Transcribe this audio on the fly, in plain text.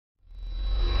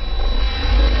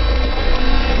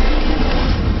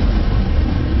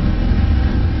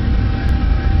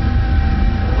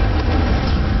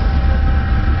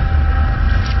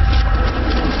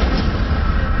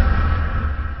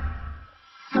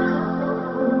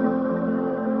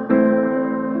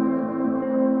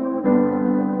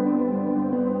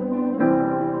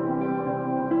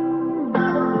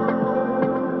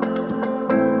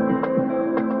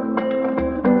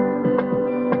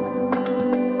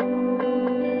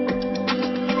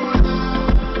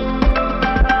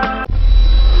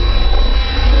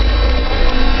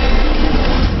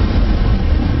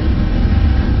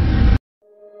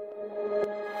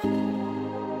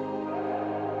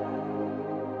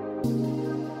Yeah,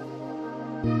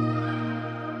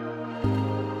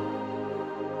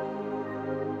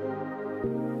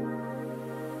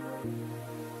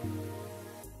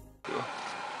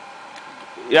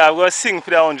 I'm gonna sing for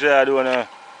the 100 I don't know.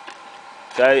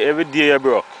 Every day you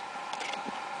broke.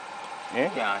 Eh?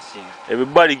 Yeah, sing.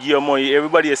 Everybody give you money,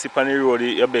 everybody you see on the road,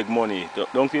 you beg money.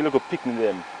 Don't you look at picking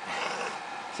them.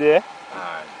 See?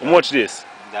 How much this?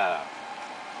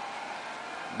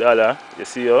 $1. You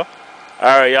see yo?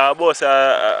 Alright, you're boss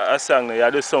a song now.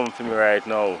 You do something for me right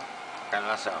now. Kind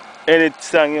of song. Any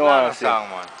song you want to sing? Song,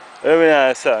 man. Every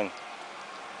nice song.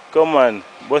 Come on,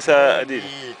 boss a did.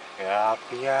 You're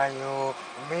happy are you,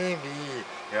 maybe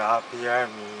you're happy are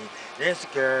me. Yes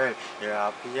girl, you're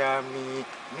happy are me,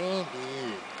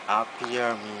 maybe happy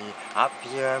are me,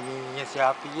 yes you're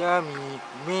happy are me,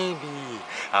 maybe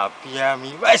happy are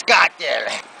me. Where's Cartel?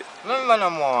 Remember no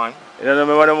more? You don't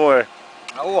remember no more?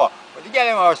 Oh, but the girl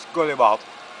in my house gully bop.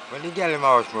 When the girl in my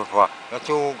house before, that's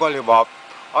two gully bop.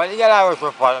 When the girl I was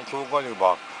before, that's two gully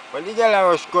bop. When the girl I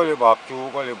was gully bop, two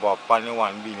gully bop, and the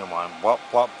one beanie man, bop,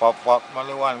 bop, bop, bop, and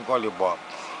the one gully bop.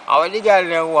 And when the girl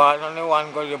then was, and the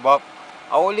one gully bop,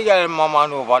 and when the girl in mama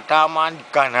over, Tom and the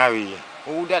canary.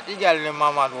 Who that the girl in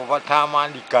mama over, Tom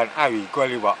and the canary,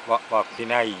 gully bop, bop, bop,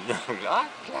 canary.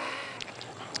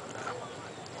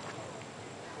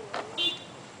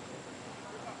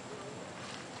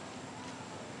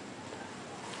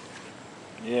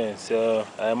 Yeah, so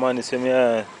I managed to me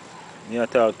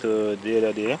talk to the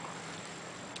other day.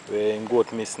 Where in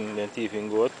goat missing, then thief in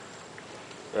goat.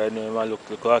 Right now I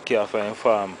look a care for him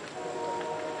farm.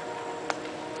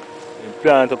 He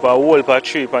plant up a whole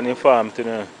tree on the farm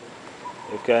today.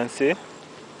 You can see.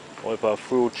 Whole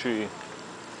fruit tree.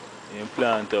 He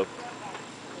plant up.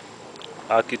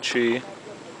 Ackee tree.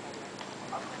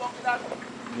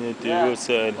 Near the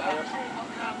roadside.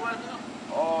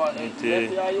 Oh,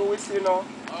 are you with you now?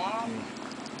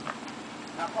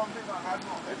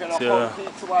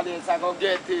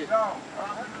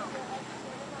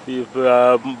 People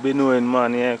have been knowing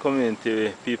man in the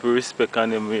community, people respect on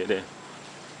them right there.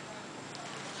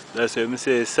 That's why I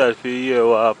say it's sad for you hear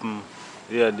what happened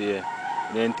the other day.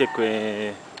 Then take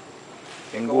away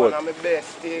and go.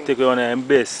 Take away one of the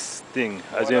best thing,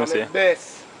 as you say.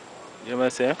 Best. You know what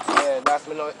I'm saying? Yeah, that's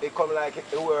me know it come like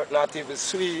it work, not even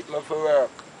sweet me for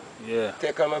work. Yeah.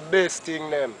 Take on my best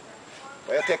thing them.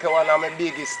 But you take one of my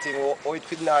biggest thing, how it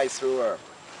feel nice for work.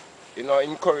 You know,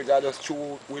 encourage others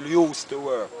to will use to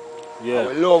work. Yeah. And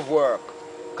we love work.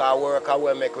 Because work is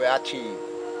what make we achieve.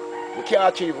 We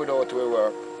can't achieve without we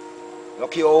work.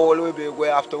 Look here all we big we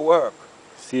have to work.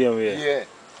 Same way. Yeah.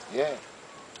 Yeah.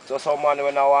 So some man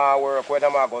when I want to work, where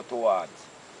them I go towards?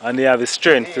 And they have the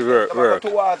strength to work. Go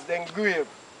towards them grave.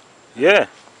 Yeah.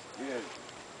 Yeah.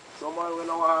 Some man when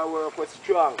I want to work with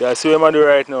strong. Because see what I do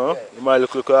right now, you might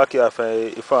look like a for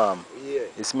a farm. Yeah.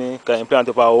 It's me, because I plant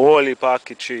up a whole heap of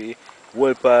ackee tree, whole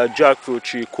heap of jackfruit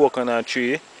tree, coconut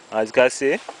tree. As you can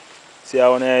see I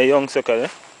want a young sucker.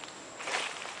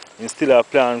 You still a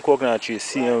plant coconut tree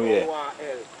same way.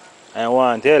 I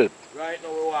want help. Right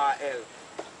now we want help.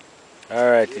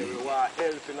 Alright. Yeah, we want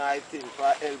help and I think for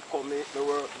help come make the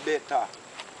work better.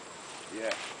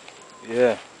 Yeah.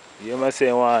 Yeah. You must say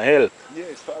you want help.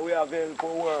 Yes, for we have help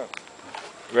for work.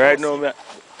 Right now,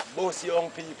 both young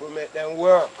people make them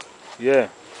work. Yeah.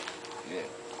 Yeah.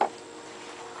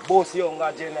 Both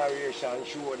younger generation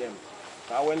show them.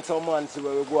 And when some man see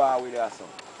where we go out with us,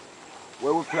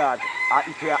 where we plant,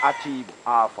 if we achieve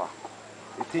alpha,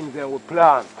 the things that we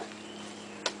plant,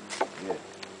 yeah,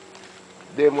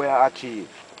 them we achieve.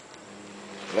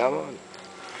 Yeah, man.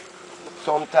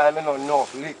 Sometimes you don't know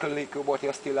enough, little, but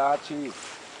you still achieve.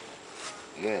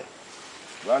 Yeah.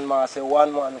 Grandma say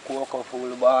one man cook a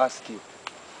full basket.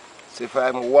 So if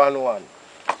I'm one,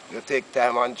 you take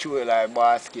time and chew it like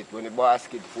basket. When the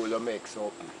basket full, you make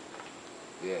something.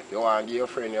 Yeah, if you want to give your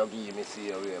friend, you give me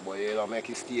see away, but you don't make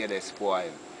it stay there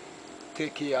spoil.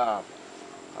 Take it off.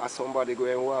 And somebody go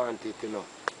and want it, you know.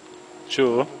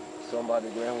 Sure. Somebody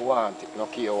go and want it, no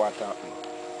care what happens.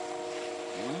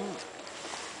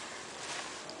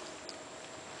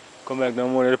 Come back no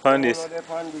more upon this.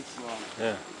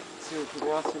 Yeah. See, to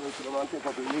me, I see them and take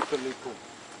up a little.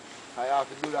 I have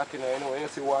to do that, you know. When you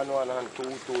see one and two,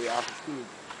 you have to still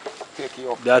take it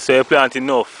up. That's why you plant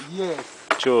enough? Yes.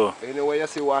 Sure. Anyway, you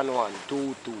see one,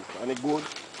 two, and it good.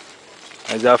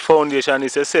 As a foundation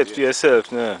is a set for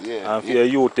yourself, no? Yeah. And for your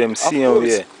youth them same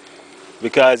way.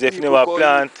 Because if you never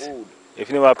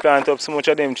plant up so much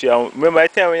of them trees, remember the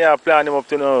time when you plant them up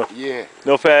to now? Yeah.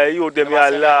 No for youth them you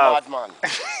laugh. Mad,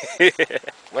 man.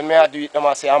 When I do it, them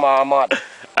I say I'm a mad.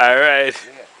 Alright.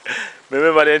 Yeah.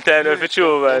 Remember the time if it's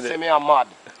true, man. They say me I'm mad.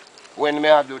 when me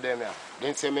I do them, yeah,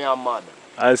 then say me I'm mad.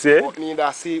 I say? But me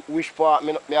that see which part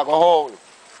me I go hold.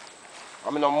 I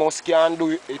mean, I must can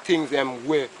do the things them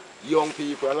way young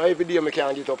people. And every day I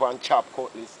can get up and chop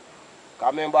cutlass. I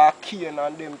remember Kane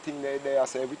and them thing there,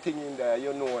 so everything in there,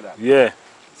 you know that. Yeah,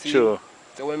 See? sure.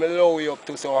 So when I lower you up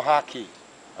to some hockey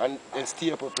and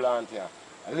staple plant here,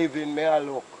 living where I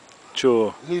look.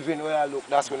 True. Living where I look,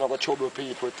 that's when I go trouble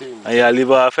people things. And you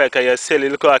live off like you sell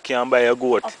it, look and buy a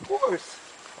goat. Of course.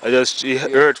 I just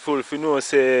hurtful if you know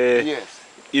say Yes.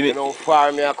 You know,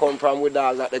 far me I come from with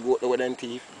dogs that they go to with them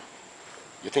teeth.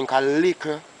 You think a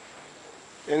liquor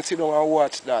and sit down and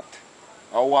watch that.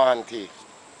 I want it.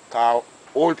 Because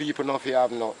old people don't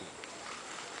have nothing.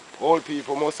 Old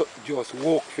people must just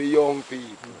work for young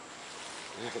people.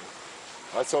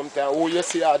 And sometimes who you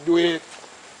see I do it,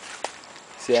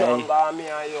 stronger me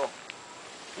and you.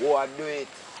 Who I do it,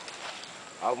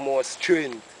 have more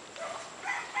strength,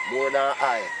 more than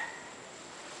I.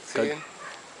 See?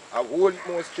 I hold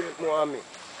more strength more than me.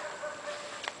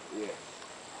 Yeah.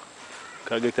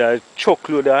 Can get a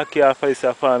truckload of care for this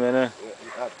farm, you know?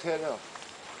 I tell you.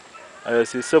 I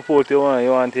just support you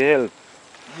want to help.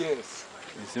 Yes.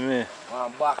 You see me?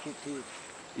 I'm back it in.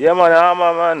 Yeah man,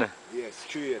 hammer man. Yes,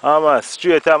 straight. Hammer,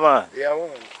 straight man. Yeah man.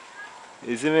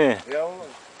 You see me? Yeah man.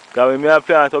 Because when I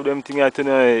plant up them things, you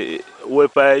know,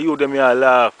 what by you them you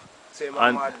laugh. Say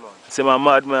my madman. Say my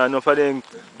madman, enough of them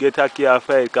get a care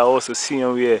fight, because also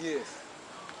same way. Yes.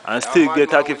 And still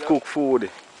get a cook food.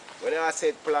 When I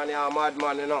said plan, you're a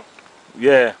madman, you know.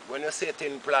 Yeah. When you set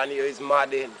in plan, you is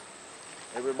mad in.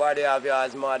 Everybody have you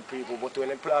as mad people, but when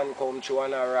the plan come true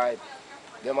and alright,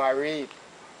 them are read.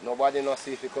 Nobody knows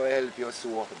if it can help you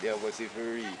so, they will see if you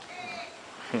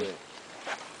read. Yeah.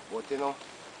 But you know,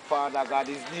 Father God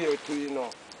is there too, you know.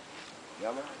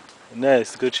 Yeah man?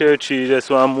 Nice, go church, you just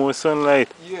want more sunlight.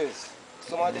 Yes.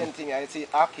 Some of them things I see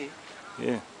Aki.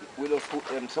 Yeah. We just put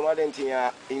them, some of them things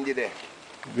are in the there.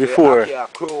 Before. Aki are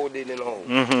crowded, you know.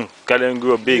 Because them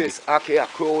grow big. Yes, Aki are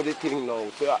crowded thing now.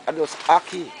 So I just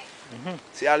Aki.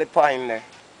 See all the pine there?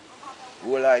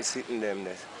 Whole I sitting them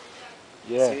there.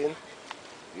 Yeah. See?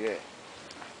 Yeah.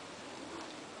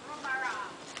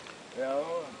 Yeah, man.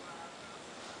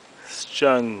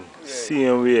 Strong,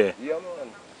 same way. Yeah, man.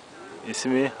 You see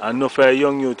me? And enough of a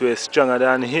young youth is stronger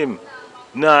than him.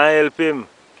 Nah, help him.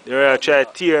 They try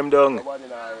to tear him down. Nobody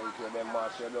now help you, them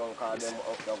mash you down, because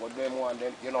them want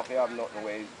them, you know, if you have nothing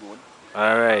where it's good.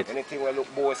 Alright. Anything will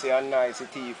look bossy and nice, the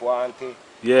thief want it.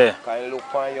 Yeah. Can look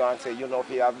upon you and say, you know, if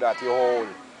you have that, you hold.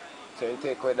 So you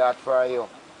take away that from you.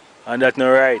 And that's not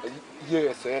right.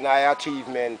 Yes, so in our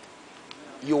achievement,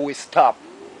 you will stop.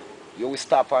 You will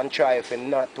stop and try for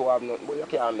not to have nothing, but you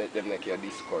can't make them make you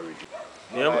discouraged.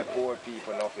 Yeah, like poor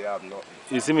people now if you have nothing.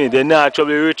 You see me? They're not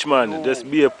trouble rich man. No. Just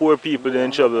be a poor people they're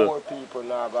in trouble. Poor people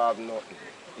now go have nothing.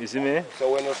 You see me?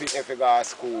 So when you if you go to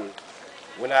school,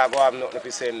 when I go have nothing if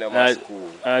you send them to school.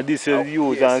 And this is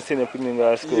youth yes. and send them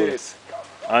to school. Yes.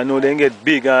 I know they get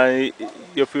big and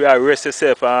you feel arrest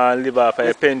yourself and live off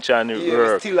a pension Yeah,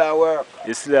 work. still at work.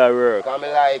 You still at work. Because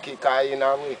I like it because in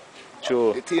a way.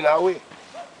 True. The thing away.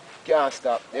 Can't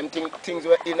stop. Them things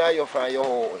were in you from your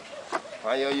home.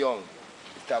 When you're young.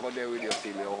 It's go there with you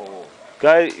till you're home.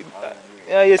 Because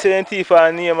yeah, you say them thief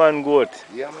and name and goat.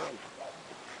 Yeah man.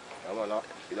 Yeah man.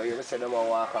 You know you say them a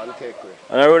walk and take away.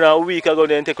 And around a week ago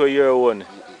then take away your one.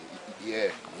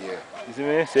 Yeah, yeah. You see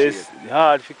me? So it's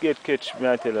hard to get catch, me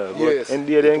I tell you. But yes. in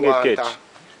there they get catch.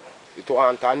 It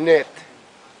want a net.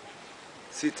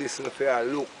 Citizens fair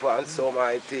look on some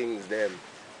of the things them.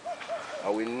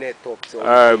 And we net up some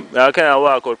I kind of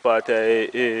walk out part of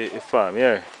a farm,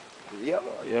 yeah? Yeah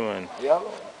man. Yeah man. Yeah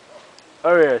man.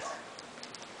 Alright.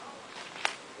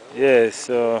 Yeah,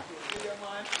 so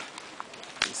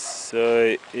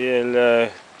you'll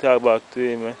talk back to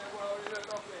him, man.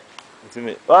 You see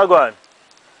me? Oh, go on.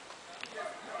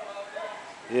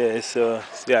 Yeah, so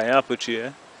yeah, apple tree,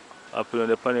 eh? Apple on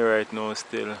the pony right now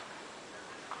still.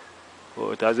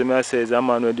 But as I say, it's a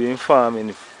man who doing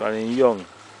farming from young.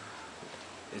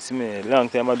 You see me, long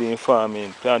time I doing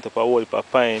farming, plant up a whole heap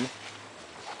of pine.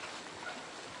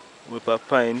 Whole heap of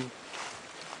pine,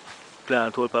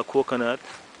 plant whole heap of coconut.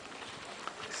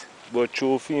 But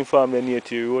through film farm they near to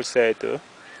the roadside too.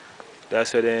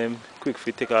 That's why them quick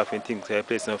fit take off and things. I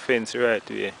place some fence right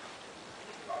away.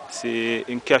 See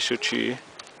in cashew tree.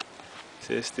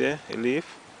 See there, a leaf.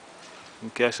 In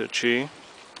cashew tree.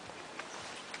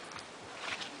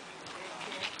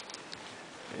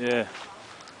 Yeah.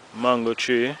 Mango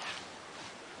tree.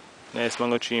 Nice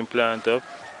mango tree in plant up.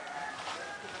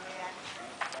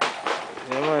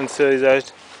 Yeah man, so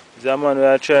it's a man who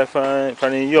I try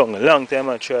from young. Long time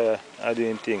I try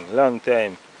doing things. Long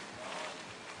time.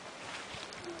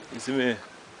 You see me?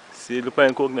 See the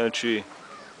pine coconut tree.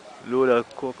 Load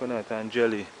of coconut and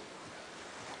jelly.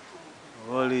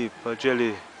 Whole heap of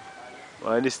jelly.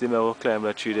 While this time I will climb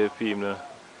that tree there for him now.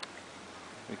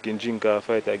 We can drink or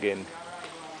fight again.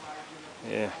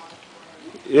 Yeah.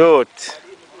 Youth.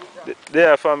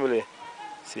 There family.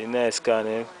 See nice can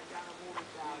eh?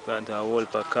 Plant a whole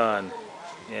pecan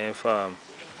in farm.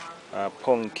 A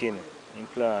pumpkin in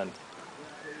plant.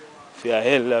 If you're a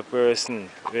healthy person,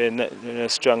 you're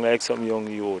not strong like some young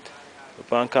youth. You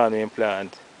plant can in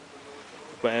plant.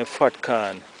 You plant fat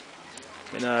can.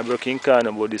 I'm not broken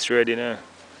can but this ready now.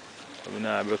 I'm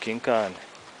not broken can.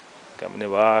 Because I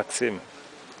never ask him.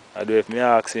 I do if me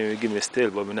ask him, he give me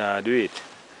still, but I not do it.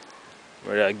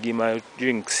 But I give my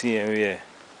drink same way.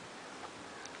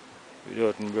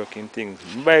 Without broken things.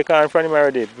 I buy can from him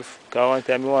already. Because one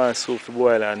time I want soup to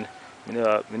boil and I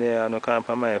never have no can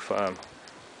for my farm.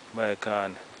 Buy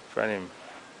can from him.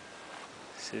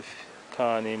 See if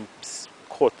can him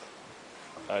cut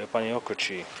upon the okra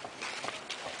tree.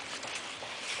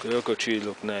 The okra tree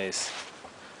look nice.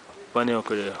 Upon the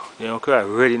okra there. The okra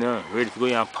ready now. Ready to go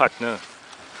in a pot now.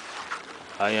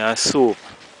 And your soup.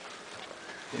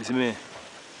 You see me?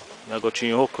 You go to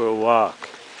your okra walk.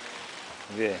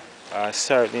 Yeah. I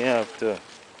certainly have to.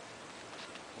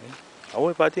 I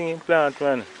want a thing in plant,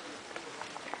 man.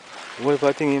 I want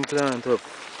a thing in plant up.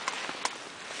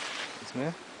 You see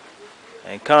me?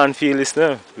 I can't feel this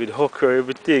now. With okra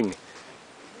everything.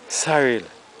 Sorrel.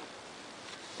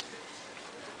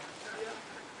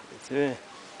 You see me?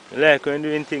 I like when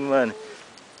doing things, man.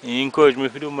 He encouraged me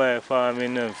to do my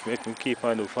farming now. Make me keep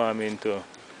on do farming too.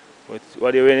 But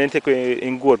what when I take away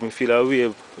in goat, I feel a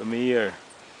wave when I hear.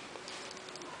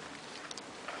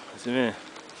 See me?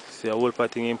 See a whole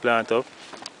thing in plant up.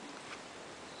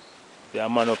 See a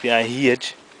man up here in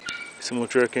age. See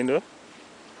much work in do?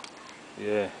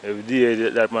 Yeah, every day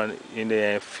that man in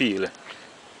there feel.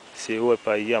 See a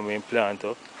whole yam in plant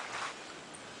up.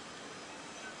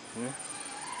 Yeah.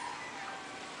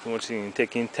 So much thing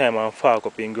taking time and fark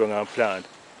up in ground and plant.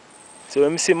 So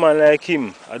when I see a man like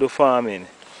him, I do farming.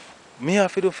 Me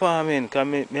have to do farming because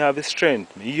me have the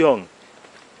strength, me young.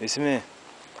 You see me?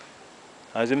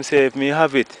 As I say, if me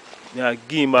have it, I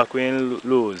give him back when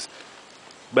lose.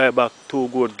 Buy back 2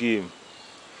 goat game.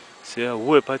 So a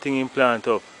whole thing in plant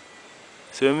up.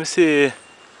 So when I say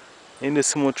in the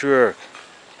so much work,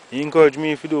 he encourage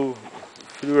me to do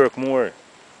work more.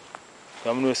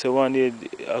 Because I know say one day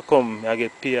I come, I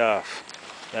get paid off.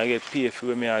 I get paid for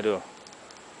what I do.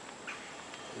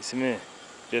 You see me?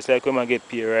 Just like when I get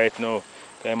paid right now.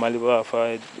 Because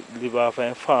I live off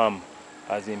a farm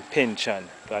as in pension.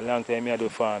 Because a long time I do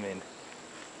farming.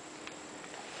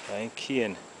 And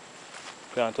cane.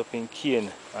 Plant up in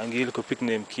cane. And give a pick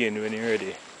name cane when you're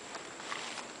ready.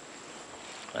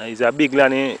 And it's a big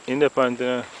land in the plant.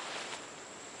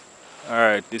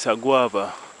 Alright, this is a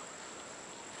guava.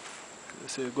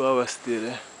 This is a guava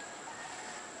still.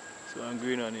 So I'm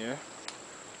green on here.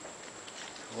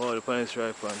 Wow, the plant is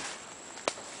ripe on.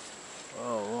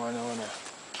 Oh, wanna.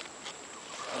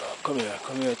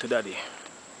 Come here to daddy.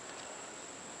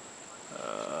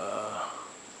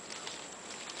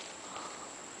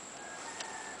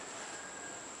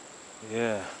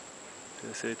 Yeah,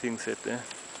 just say things set there.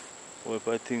 What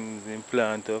about things in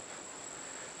plant up?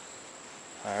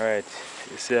 Alright,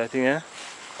 you see that thing, eh?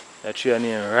 That tree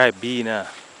named Ribena.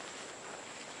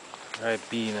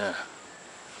 Ribena.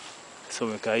 So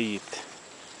we can eat.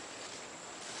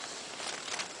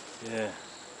 Yeah.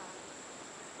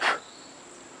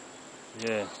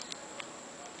 Yeah.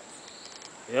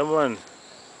 Yeah, man.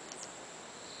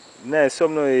 Nice.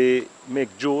 Some now you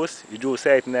make juice. You juice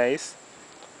it nice.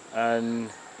 And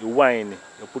you wine.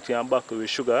 You put it in a bottle with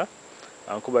sugar.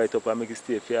 And cover it up and make it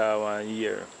stay for 1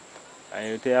 year. And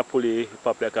you take a pull it, you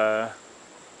pop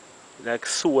like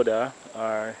soda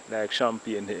or like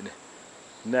champagne then.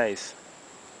 Nice.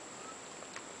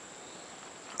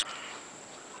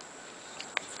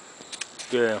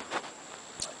 Yeah.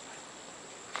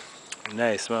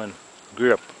 Nice, man.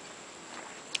 Grape.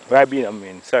 Ribena, I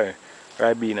mean. Sorry.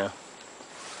 Ribena.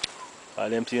 All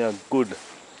them things are good.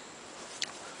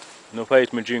 No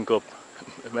fight me drink up.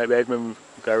 Maybe I can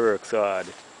work so hard.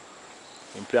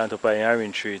 You plant up an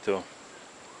orange tree too.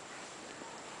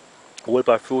 Whole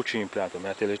part fruit tree in plant up,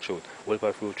 I tell you the truth. Whole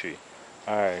part fruit tree.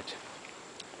 Alright.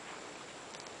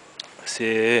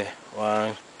 Say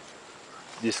one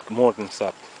this mountain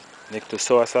sap. Next to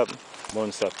sour sap,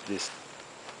 mountain sap this.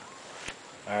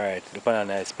 Alright, look at a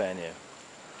nice pine here.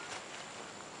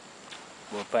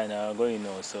 But pine are going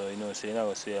now, so you know, so you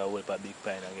never see a whole part big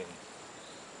pine again.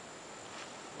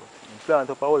 You plant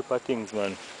up a whole part things,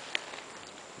 man.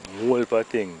 a whole lot of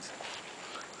things.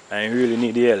 And he really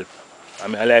need the help. I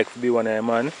mean, I like to be one of them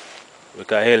man. We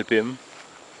can help him.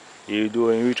 He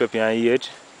don't reach up in age,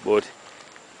 but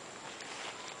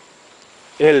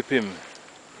help him.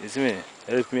 You see me?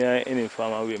 Help me in any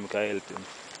form of way I can help him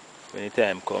when the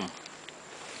time come.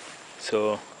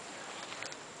 So,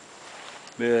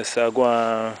 I just go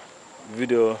on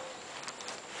video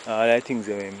all the things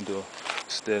that him do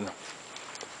still.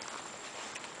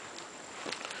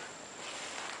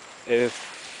 If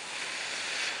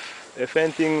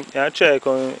anything, I try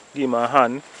to give him a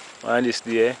hand on this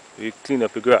day, we clean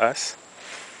up the grass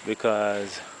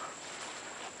because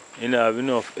he don't have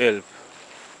enough help.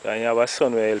 And he have a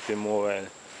son who help him more while.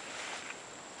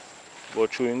 But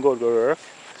through him go to work,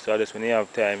 so that's when he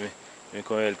have time, we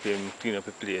can help him clean up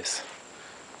the place.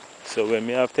 So when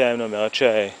I have time now, I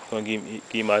try to give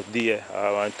him a day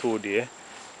or 1 2 days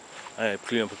and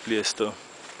clean up the place too.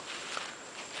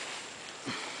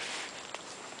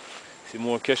 See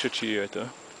more cashew tree here too.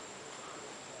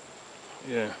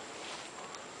 Yeah.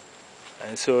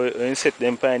 And so when you set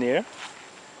them pan here,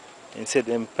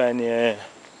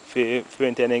 for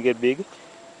when they get big,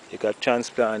 you can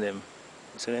transplant them.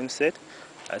 So them set,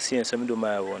 I see some do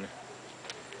my one.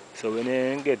 So when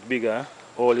they get bigger,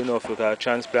 all enough you can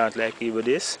transplant like even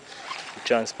this, you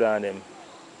transplant them,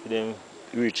 then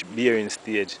reach bearing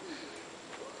stage.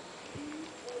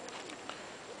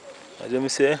 As I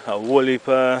say, a whole heap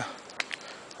of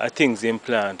things in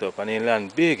plant up and in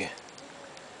land big.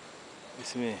 You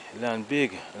see me, land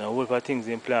big and a whole heap of things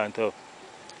in plant up.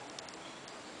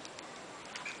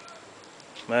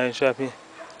 My shopping,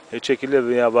 you check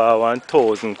 11 about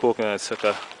 1,000 coconut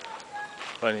sucker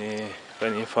on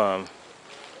the farm.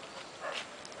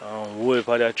 Whole heap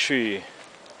of that tree,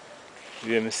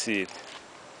 where I see it.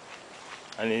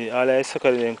 And all the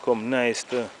sucker then come nice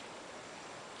too.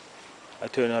 I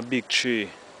turn a big tree.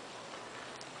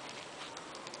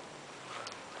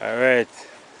 Alright.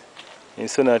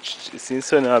 Since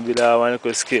son I build one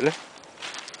little skill.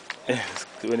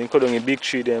 When you cut down a big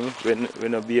tree them,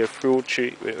 when a bear fruit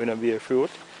tree, when a bear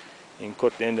fruit, you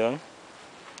cut them down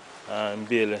and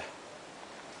build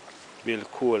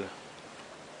coal.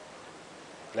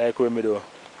 Like what I do.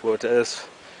 But as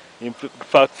you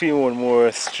pack few one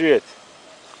more straight.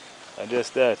 And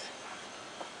just that.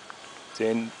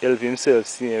 So he help himself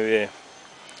same way.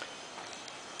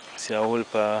 See a whole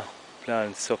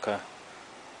plant sucker.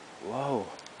 Wow.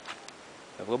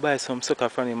 I'm going to buy some sucker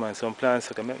from him and some plant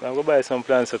sucker. I'm going to buy some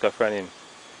plant sucker from him.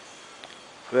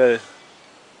 Well,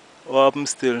 what happens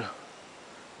still?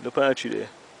 Look on the tree there.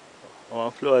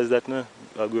 One flowers that no,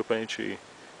 I grew up on the tree.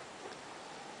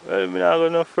 Well, I'm not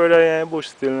going no further in the bush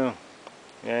still now.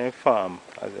 In the farm.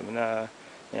 As I'm not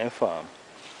in the farm.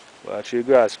 But actually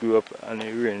grass grew up and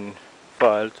the rain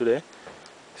fall today.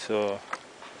 So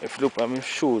if you look at my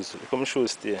shoes, look at my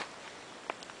shoes stay.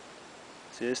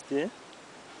 See they stay?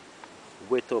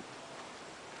 Wet up.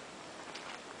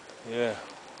 Yeah.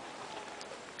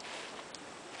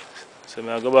 So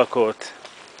I go back out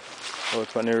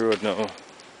on the road now.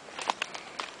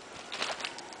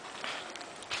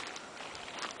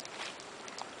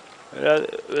 Well,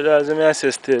 as I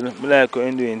say still, I like how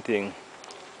I'm doing things.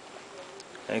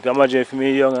 I can imagine if I'm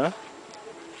younger,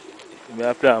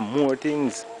 I plan more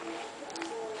things.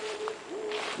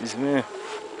 It's me.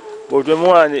 But when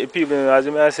more people, as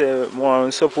I say,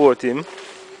 more support him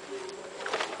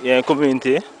in the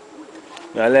community,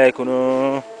 I like, you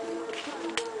know,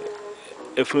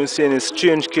 if you see any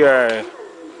strange car,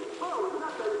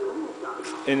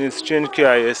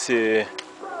 you see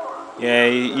in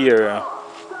the area,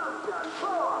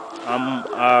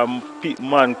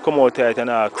 man come out here and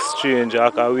ask strange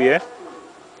away.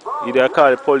 Either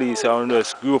call the police or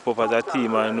just group up as a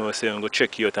team and know say go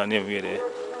check you out and them way there.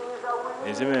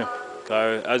 You see me?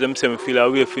 Because as them say I feel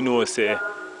away if you know say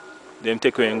them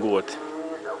take away and goat.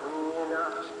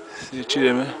 See the tree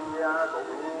there,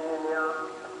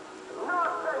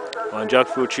 one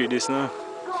jackfruit tree this now.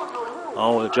 And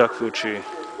all jackfruit tree.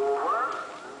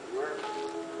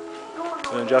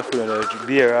 One jackfruit and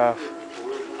beer off.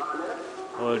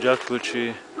 All jackfruit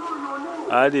tree.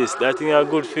 All this, that thing are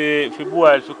good for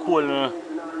boil, for coal. No?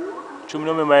 You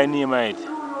remember my name, right?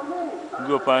 You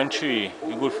go up on tree,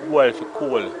 you good for boil, for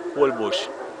coal bush.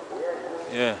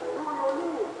 Yeah.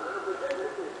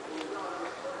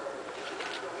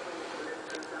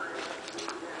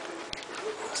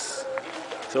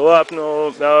 So what happen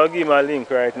now, I'll give him a link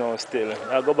right now still.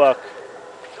 I'll go back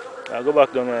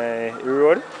down the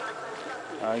road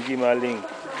and give him a link.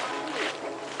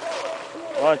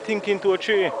 Oh, thinking to a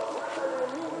tree.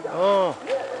 Oh,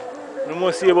 you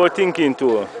must see about thinking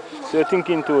to. So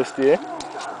thinking to stay.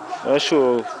 I'll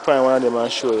show, find one of them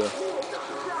and show you.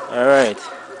 Alright.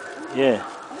 Yeah.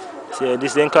 See,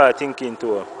 this thing called thinking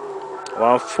too.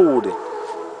 One food.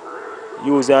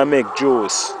 Use and make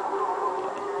juice.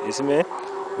 You see me?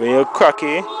 When you crack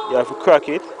it, you have to crack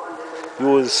it.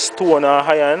 Use stone or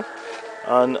iron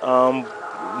and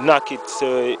knock it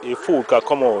so your food can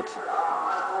come out.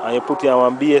 And you put it in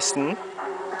one basin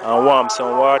and warm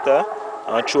some water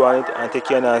and throw on it and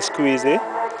take it and squeeze it.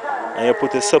 And you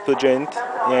put a supplement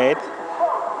in it.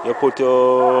 You put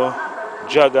your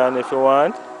dragon if you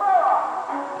want,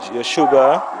 your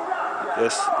sugar,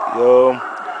 your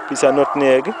piece of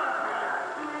nutmeg.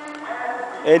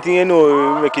 Anything you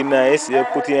know make it nice, you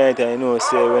put it in it and you know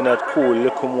say when that cool,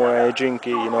 look more and you drink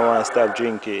it, you don't want to stop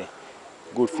drinking.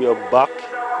 Good for your back,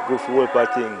 good for whole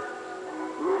part thing.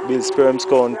 Build sperm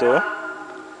count too.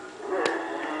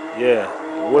 Yeah,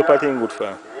 whole part thing good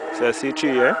for. So I see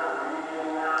tree here.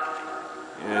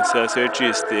 Yeah, so I see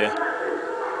tree stay.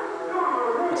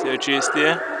 See a tree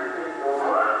stay?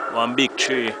 One big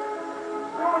tree.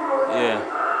 Yeah.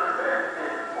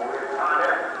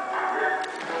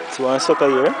 So one sucker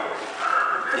here?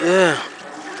 Yeah.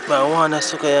 But I want a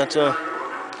sucker here too.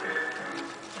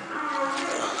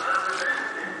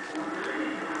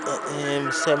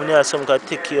 So I need some can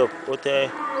take you up, but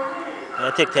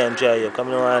I take time dry you, because I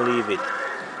don't want to leave it.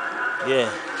 Yeah.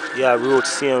 Yeah, root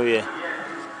same way.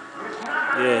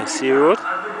 Yeah, see root?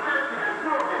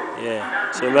 Yeah.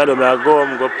 So I go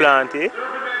home, go plant it,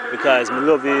 because I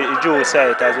love the juice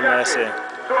site, as I say.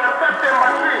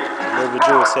 I love the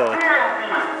juice site.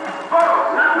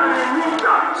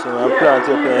 So I plant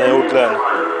it up in woodland.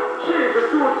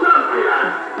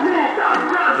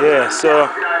 Yeah, so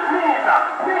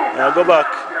I go back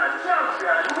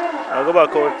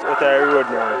out the road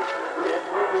now.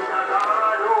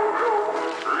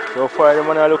 So far the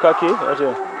man I look at it,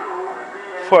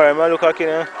 far I look at it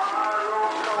now.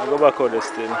 I go back out there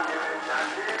still.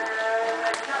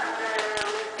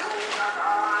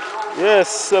 Yes,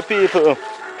 so people,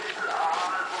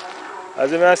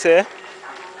 as I say,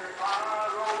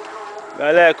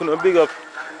 I like to big up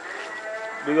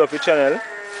your channel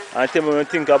and tell me what you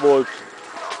think about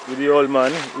with the old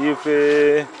man. If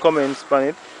comments on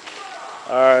it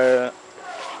or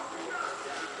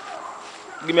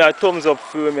give me a thumbs up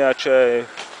for me I try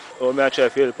to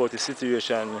help out the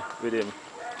situation with him.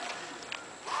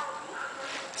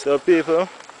 So people,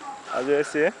 as I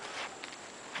say,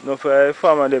 no for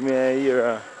farmer them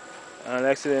here and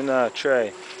like say they not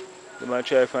try. They might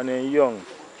try from them young.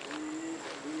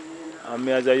 And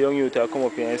me as a young youth I come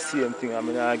up here and see same thing and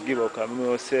I not give up, because I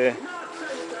know say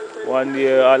one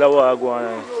day all I want to go on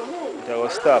it will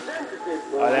stop.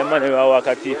 All them man who walk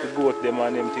a thief goat them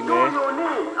and them thing they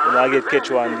might get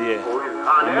catch one day.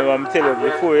 And I'm tell you,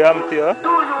 before you am tell you,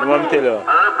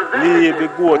 leave the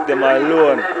goat them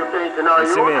alone. You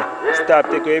see me? Stop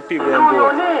taking away people and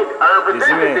goat. You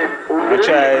see me? And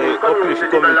try uplift the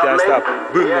community and stop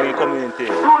bringing the community.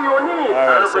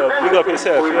 Alright, so big up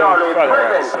yourself, you young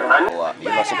followers.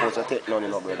 You're not supposed to take none,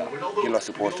 brother. You're not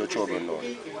supposed to trouble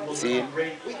none. See,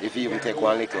 if you even take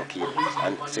one little kid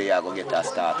and say you're going to get a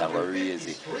start and go raise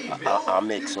it and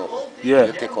make so, yeah.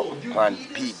 You take up one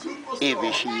big,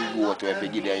 every she go to if you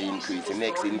give them increase, the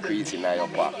next increase in your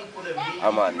pack.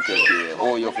 A man take care,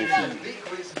 all you feel.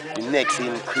 The next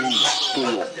increase to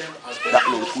you, that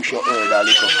means push your herd a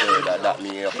little further, that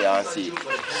means you can see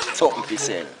something to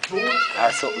sell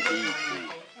or something to eat.